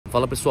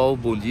Fala pessoal,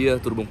 bom dia,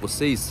 tudo bom com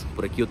vocês?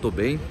 Por aqui eu tô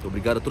bem,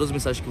 obrigado a todas as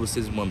mensagens que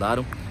vocês me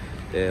mandaram.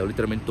 Eu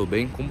literalmente tô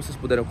bem. Como vocês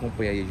puderam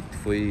acompanhar aí, a gente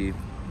foi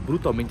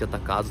brutalmente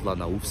atacado lá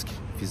na UFSC.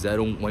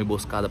 Fizeram uma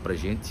emboscada pra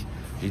gente.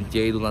 A gente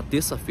tinha ido na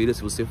terça-feira.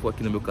 Se você for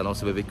aqui no meu canal,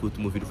 você vai ver que o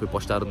último vídeo foi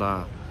postado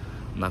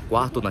na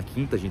quarta ou na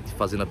quinta. A gente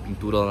fazendo a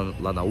pintura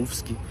lá na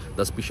UFSC,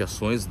 das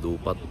pichações,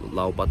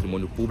 lá o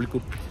patrimônio público.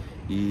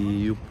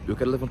 E eu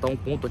quero levantar um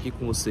ponto aqui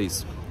com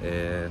vocês.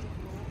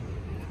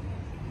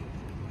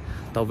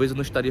 Talvez eu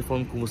não estaria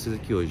falando com vocês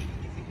aqui hoje.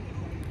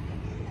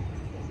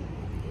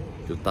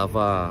 Eu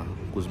tava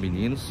com os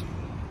meninos,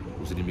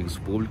 os inimigos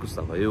públicos,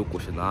 estava eu,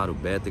 Coxenaro,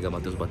 Bétega,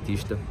 Matheus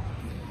Batista.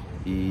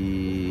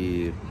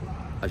 E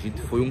a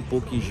gente foi um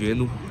pouco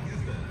ingênuo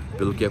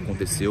pelo que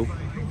aconteceu,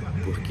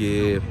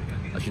 porque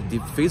a gente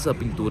fez a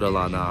pintura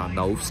lá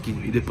na UFSC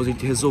e depois a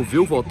gente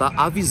resolveu voltar,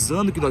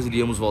 avisando que nós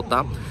iríamos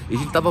voltar. E a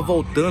gente estava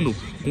voltando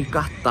com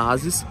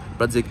cartazes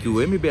para dizer que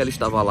o MBL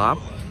estava lá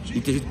e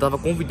que a gente estava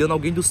convidando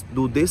alguém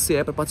do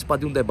DCE para participar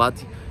de um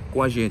debate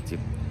com a gente.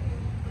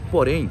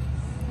 Porém,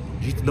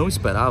 a gente não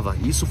esperava,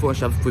 isso foi uma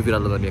chave que foi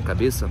virada na minha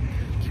cabeça,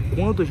 que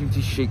quando a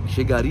gente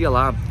chegaria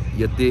lá,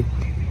 ia ter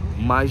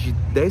mais de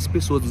 10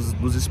 pessoas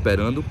nos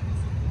esperando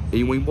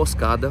em uma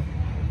emboscada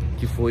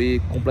que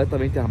foi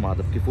completamente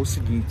armada. Porque foi o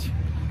seguinte,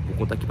 vou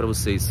contar aqui para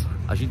vocês.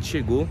 A gente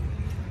chegou,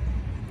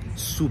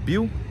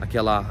 subiu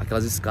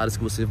aquelas escadas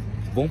que vocês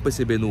vão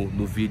perceber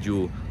no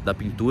vídeo da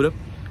pintura.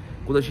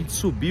 Quando a gente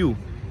subiu,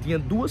 tinha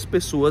duas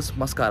pessoas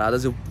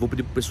mascaradas. Eu vou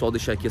pedir pro pessoal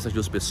deixar aqui essas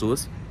duas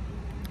pessoas.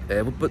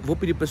 Vou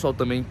pedir pro pessoal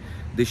também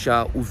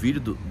deixar o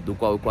vídeo do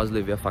qual eu quase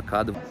levei a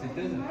facada.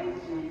 Certeza?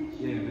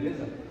 E aí,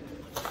 beleza?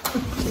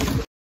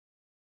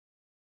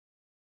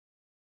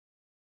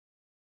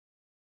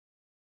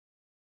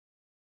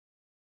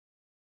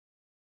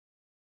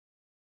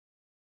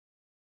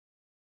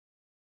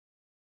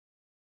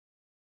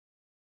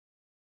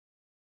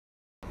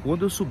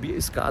 Quando eu subi a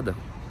escada,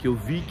 que eu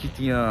vi que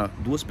tinha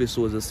duas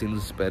pessoas assim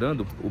nos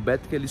esperando, o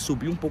Beto que ele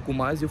subiu um pouco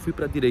mais e eu fui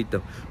para a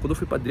direita. Quando eu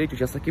fui para a direita, eu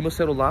já saquei meu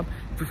celular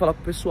e fui falar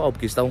pro pessoal,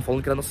 porque eles estavam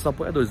falando que eram nossos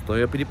apoiadores, então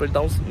eu ia pedir para ele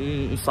dar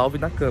um salve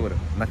na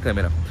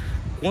câmera.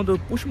 Quando eu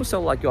puxo meu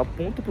celular, que eu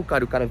aponto pro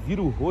cara e o cara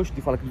vira o rosto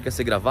e fala que não quer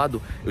ser gravado,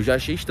 eu já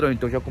achei estranho,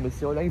 então eu já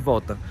comecei a olhar em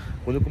volta.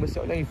 Quando eu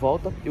comecei a olhar em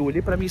volta, eu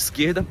olhei pra minha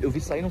esquerda, eu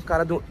vi saindo um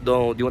cara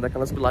de uma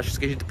daquelas pilastras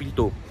que a gente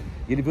pintou.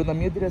 E ele veio na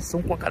minha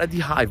direção com a cara de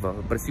raiva,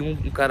 parecia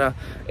um cara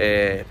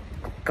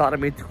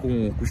claramente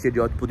com o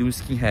estereótipo de um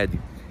skinhead.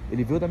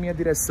 Ele veio na minha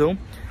direção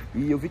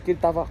e eu vi que ele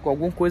tava com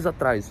alguma coisa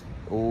atrás,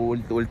 ou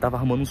ele tava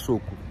armando um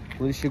soco.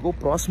 Quando ele chegou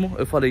próximo,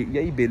 eu falei, e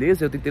aí,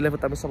 beleza? Eu tentei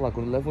levantar meu celular.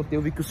 Quando eu levantei,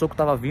 eu vi que o soco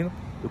tava vindo.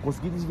 Eu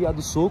consegui desviar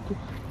do soco,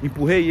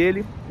 empurrei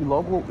ele e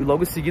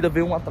logo em seguida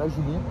veio um atrás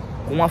de mim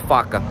com uma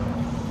faca.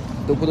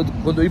 Então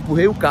quando eu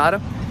empurrei o cara,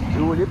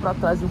 eu olhei pra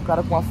trás e o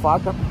cara com a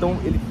faca. Então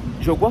ele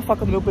jogou a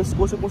faca no meu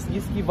pescoço, eu consegui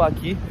esquivar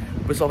aqui.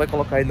 O pessoal vai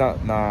colocar aí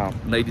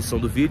na edição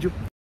do vídeo.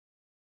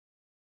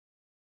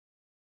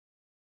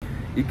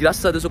 E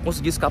graças a Deus eu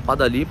consegui escapar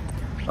dali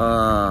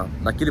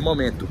naquele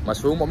momento.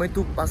 Mas foi um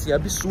momento assim,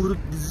 absurdo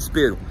de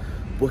desespero.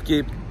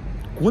 Porque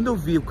quando eu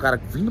vi o cara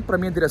vindo pra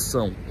minha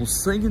direção, com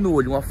sangue no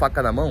olho e uma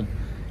faca na mão,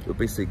 eu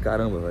pensei,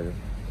 caramba, velho,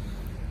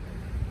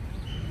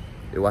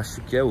 eu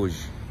acho que é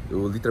hoje.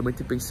 Eu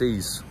literalmente pensei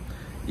isso.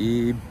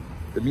 E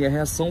a minha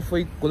reação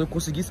foi, quando eu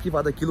consegui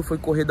esquivar daquilo, foi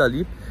correr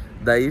dali.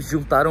 Daí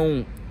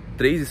juntaram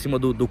 3 em cima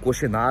do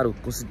Coxenaro,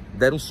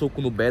 deram um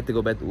soco no Bétega,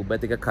 o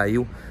Bétega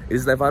caiu.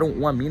 Eles levaram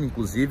uma mina,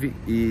 inclusive,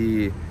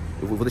 e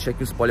eu vou deixar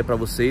aqui um spoiler pra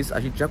vocês. A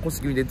gente já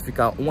conseguiu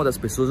identificar uma das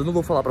pessoas. Eu não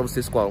vou falar pra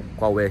vocês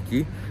qual é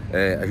aqui.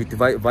 A gente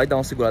vai dar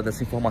uma segurada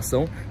nessa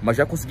informação, mas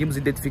já conseguimos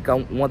identificar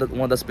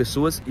uma das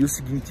pessoas. E o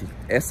seguinte,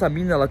 essa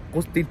mina, ela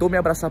tentou me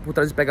abraçar por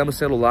trás e pegar meu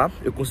celular.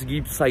 Eu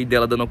consegui sair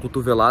dela dando uma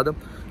cotovelada.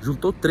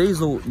 Juntou 3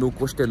 no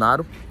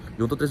Coxenaro.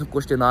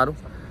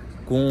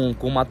 Com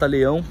o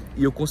mata-leão,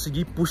 e eu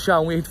consegui puxar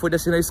um e a gente foi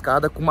descendo a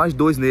escada com mais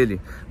 2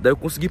 nele. Daí eu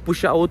consegui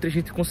puxar outro e a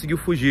gente conseguiu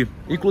fugir.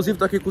 Inclusive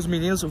tô aqui com os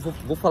meninos, eu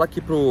vou falar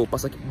aqui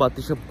passar aqui pro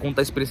Batista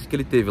contar a experiência que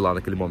ele teve lá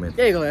naquele momento.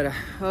 E aí, galera,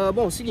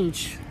 bom,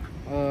 seguinte,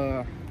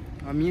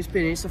 a minha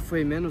experiência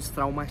foi menos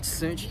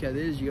traumatizante que a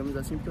deles, digamos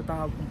assim, porque eu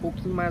tava um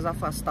pouquinho mais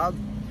afastado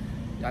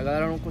e a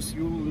galera não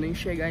conseguiu nem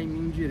chegar em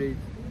mim direito.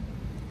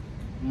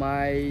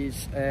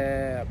 Mas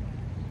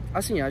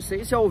assim,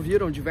 vocês já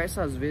ouviram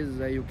diversas vezes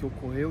aí o que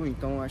ocorreu,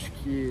 então acho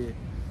que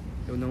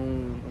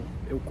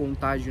eu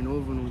contar de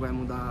novo não vai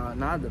mudar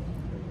nada.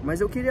 Mas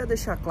eu queria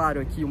deixar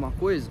claro aqui uma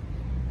coisa,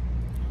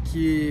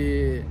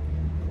 que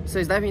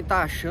vocês devem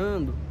estar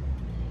achando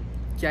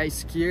que a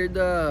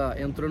esquerda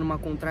entrou numa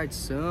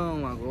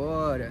contradição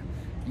agora,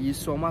 e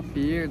isso é uma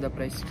perda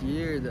para a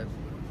esquerda,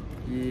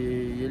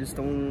 e eles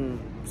estão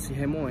se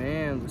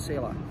remoendo,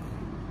 sei lá.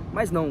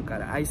 Mas não,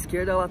 cara, a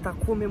esquerda ela tá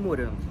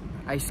comemorando.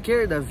 A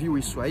esquerda viu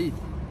isso aí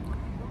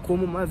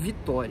como uma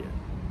vitória.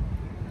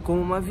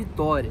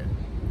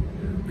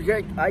 Porque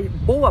a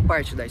boa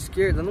parte da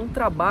esquerda não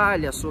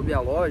trabalha sob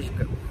a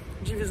lógica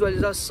de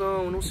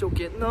visualização, não sei o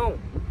que.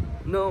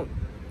 Não.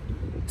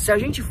 Se a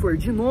gente for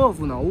de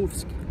novo na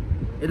UFSC,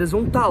 eles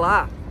vão estar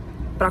lá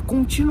para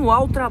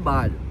continuar o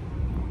trabalho.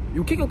 E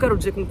o que eu quero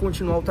dizer com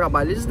continuar o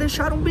trabalho? Eles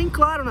deixaram bem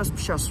claro nas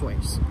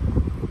pichações.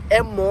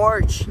 É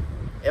morte,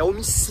 é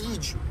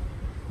homicídio.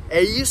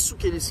 É isso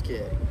que eles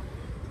querem.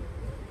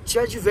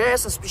 Tinha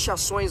diversas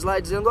pichações lá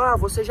dizendo: ah,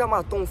 você já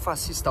matou um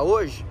fascista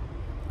hoje?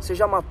 Você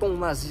já matou um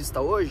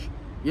nazista hoje?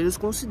 E eles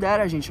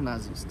consideram a gente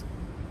nazista.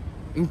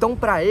 Então,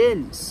 para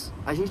eles,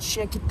 a gente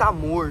tinha que estar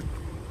morto.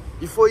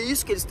 E foi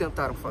isso que eles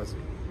tentaram fazer.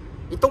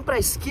 Então, para a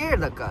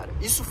esquerda, cara,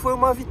 isso foi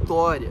uma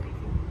vitória.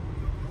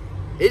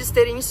 Eles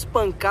terem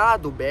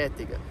espancado o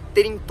Bétega,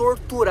 terem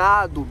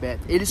torturado o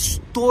Bétega.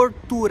 Eles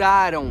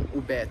torturaram o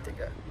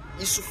Bétega.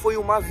 Isso foi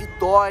uma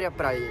vitória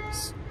para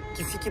eles.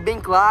 Que fique bem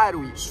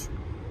claro isso.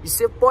 E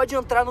você pode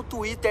entrar no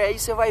Twitter aí,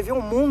 você vai ver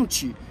um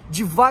monte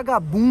de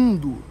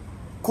vagabundo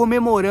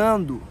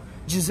comemorando,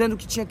 dizendo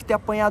que tinha que ter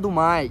apanhado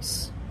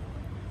mais.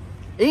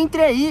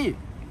 Entre aí,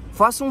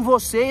 façam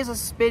vocês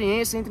essa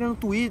experiência, entrem no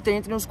Twitter,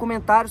 entrem nos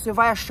comentários, você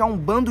vai achar um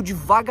bando de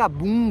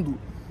vagabundo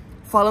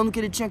falando que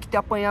ele tinha que ter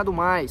apanhado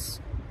mais.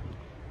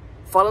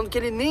 Falando que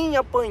ele nem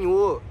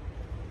apanhou,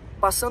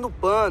 passando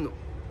pano.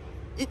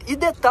 E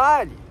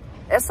detalhe,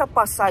 essa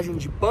passagem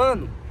de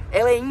pano,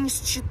 ela é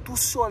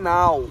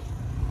institucional.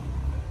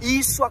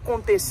 Isso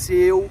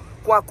aconteceu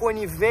com a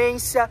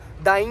conivência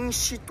da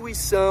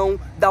instituição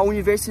da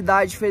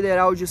Universidade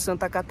Federal de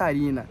Santa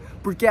Catarina.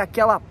 Porque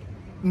aquela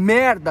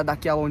merda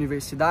daquela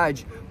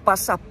universidade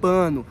passa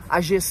pano, a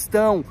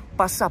gestão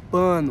passa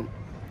pano.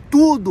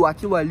 Tudo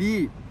aquilo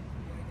ali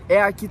é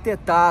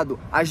arquitetado.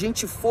 A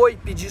gente foi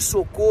pedir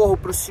socorro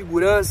para os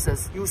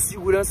seguranças e os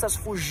seguranças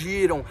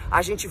fugiram.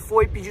 A gente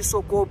foi pedir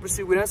socorro para os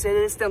seguranças e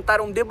eles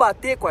tentaram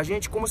debater com a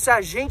gente como se a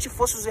gente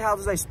fosse os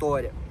errados da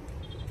história.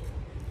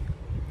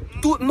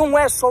 Não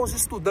é só os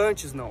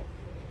estudantes, não.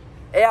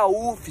 É a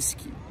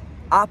UFSC,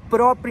 a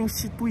própria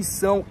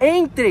instituição.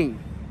 Entrem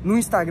no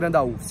Instagram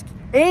da UFSC.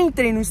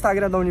 Entrem no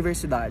Instagram da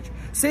universidade.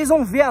 Vocês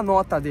vão ver a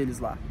nota deles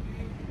lá.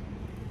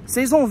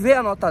 Vocês vão ver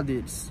a nota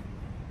deles.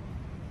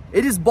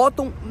 Eles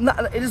botam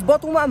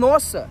na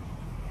nossa.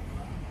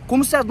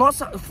 Como se a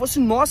nossa fosse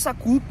nossa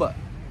culpa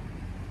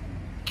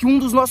que um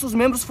dos nossos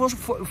membros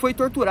foi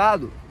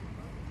torturado.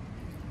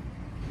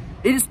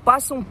 Eles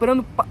passam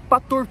pano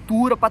para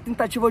tortura, para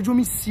tentativa de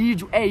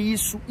homicídio. É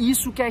isso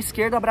que é a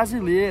esquerda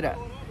brasileira.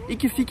 E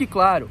que fique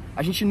claro,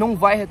 a gente não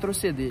vai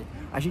retroceder.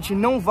 A gente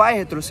não vai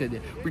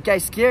retroceder, porque a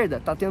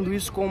esquerda tá tendo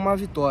isso como uma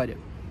vitória.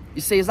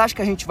 E vocês acham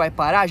que a gente vai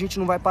parar? A gente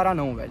não vai parar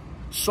não, velho.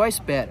 Só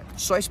espera,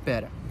 só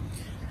espera.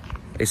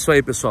 É isso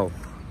aí, pessoal.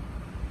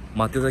 O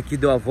Matheus aqui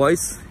deu a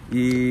voz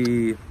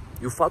e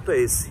o fato é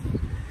esse.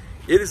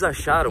 Eles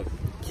acharam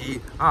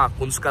que,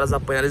 quando os caras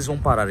apanharem, eles vão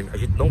parar. A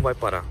gente não vai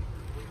parar.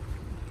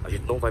 A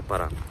gente não vai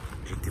parar.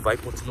 A gente vai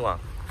continuar.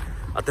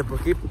 Até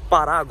porque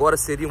parar agora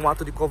seria um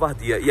ato de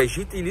covardia. E a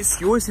gente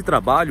iniciou esse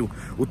trabalho,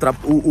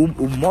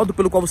 o modo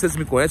pelo qual vocês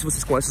me conhecem,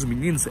 vocês conhecem os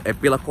meninos, é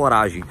pela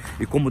coragem.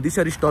 E como disse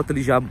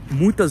Aristóteles já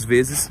muitas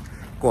vezes,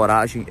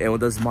 coragem é uma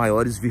das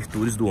maiores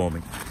virtudes do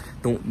homem.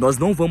 Então nós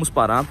não vamos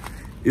parar.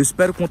 Eu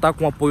espero contar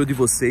com o apoio de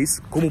vocês.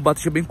 Como o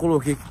Batista bem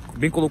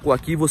colocou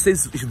aqui,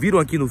 vocês viram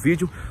aqui no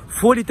vídeo,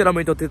 foi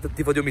literalmente uma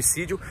tentativa de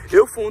homicídio.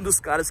 Eu fui um dos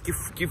caras que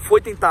foi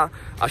tentar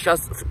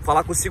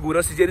falar com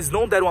segurança e eles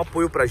não deram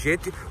apoio pra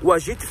gente. O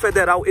agente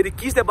federal, ele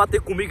quis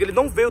debater comigo, ele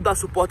não veio dar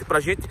suporte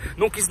pra gente,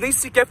 não quis nem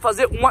sequer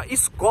fazer uma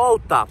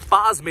escolta,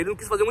 pasme, ele não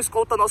quis fazer uma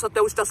escolta nossa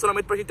até o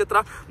estacionamento pra gente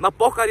entrar na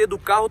porcaria do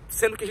carro,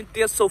 sendo que a gente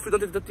tenha sofrido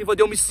uma tentativa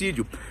de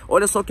homicídio.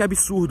 Olha só que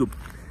absurdo.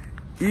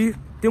 E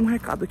tem um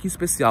recado aqui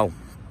especial.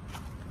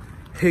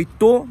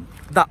 Reitor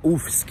da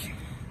UFSC,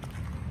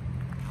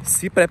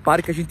 se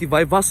prepare que a gente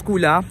vai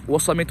vasculhar o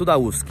orçamento da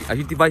UFSC. A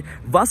gente vai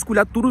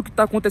vasculhar tudo o que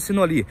está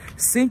acontecendo ali.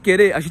 Sem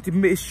querer, a gente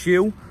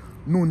mexeu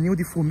num ninho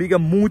de formiga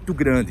muito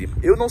grande.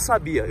 Eu não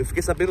sabia, eu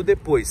fiquei sabendo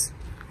depois.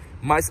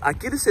 Mas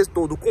aquele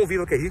setor do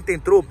convívio que a gente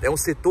entrou é um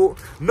setor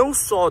não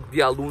só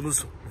de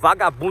alunos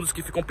vagabundos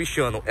que ficam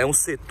pichando. É um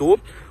setor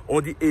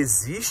onde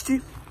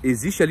existe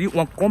ali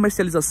uma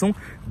comercialização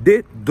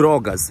de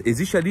drogas.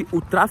 Existe ali o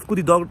tráfico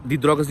de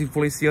drogas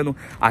influenciando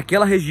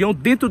aquela região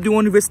dentro de uma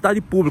universidade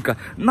pública.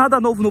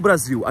 Nada novo no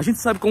Brasil. A gente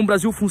sabe como o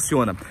Brasil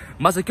funciona.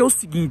 Mas aqui é o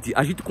seguinte,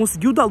 a gente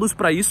conseguiu dar luz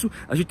para isso,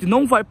 a gente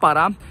não vai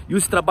parar e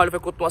esse trabalho vai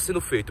continuar sendo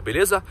feito,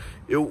 beleza?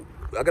 Eu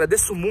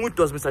agradeço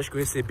muito as mensagens que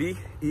eu recebi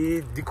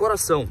e de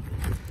coração.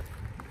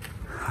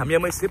 A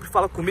minha mãe sempre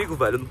fala comigo,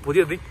 velho. Eu não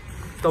podia nem...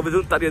 Talvez eu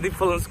não estaria nem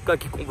falando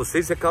aqui com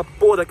vocês se aquela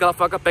porra daquela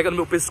faca pega no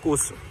meu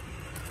pescoço.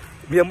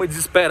 Minha mãe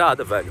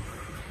desesperada, velho.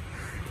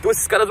 Então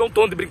esses caras não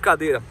estão de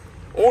brincadeira.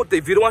 Ontem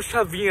virou uma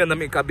chavinha na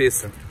minha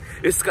cabeça.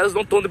 Esses caras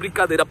não estão de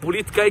brincadeira. A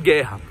política é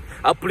guerra.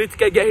 A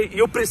política é guerra e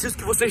eu preciso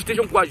que vocês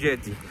estejam com a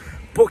gente.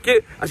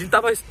 Porque a gente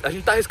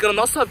tá arriscando a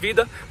nossa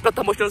vida pra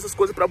estar mostrando essas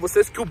coisas pra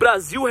vocês, que o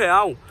Brasil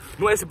real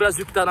não é esse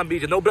Brasil que tá na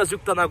mídia, não é o Brasil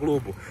que tá na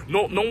Globo.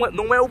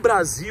 Não é o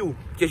Brasil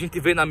que a gente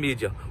vê na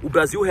mídia. O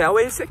Brasil real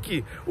é esse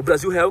aqui. O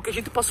Brasil real é o que a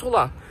gente passou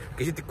lá.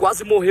 Que a gente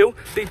quase morreu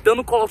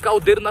tentando colocar o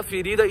dedo na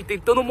ferida e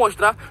tentando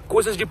mostrar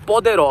coisas de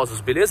poderosos,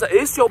 beleza?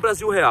 Esse é o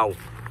Brasil real.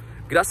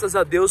 Graças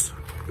a Deus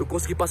eu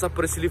consegui passar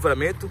por esse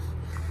livramento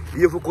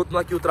e eu vou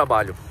continuar aqui o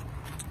trabalho.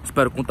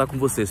 Espero contar com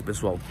vocês,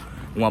 pessoal.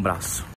 Um abraço.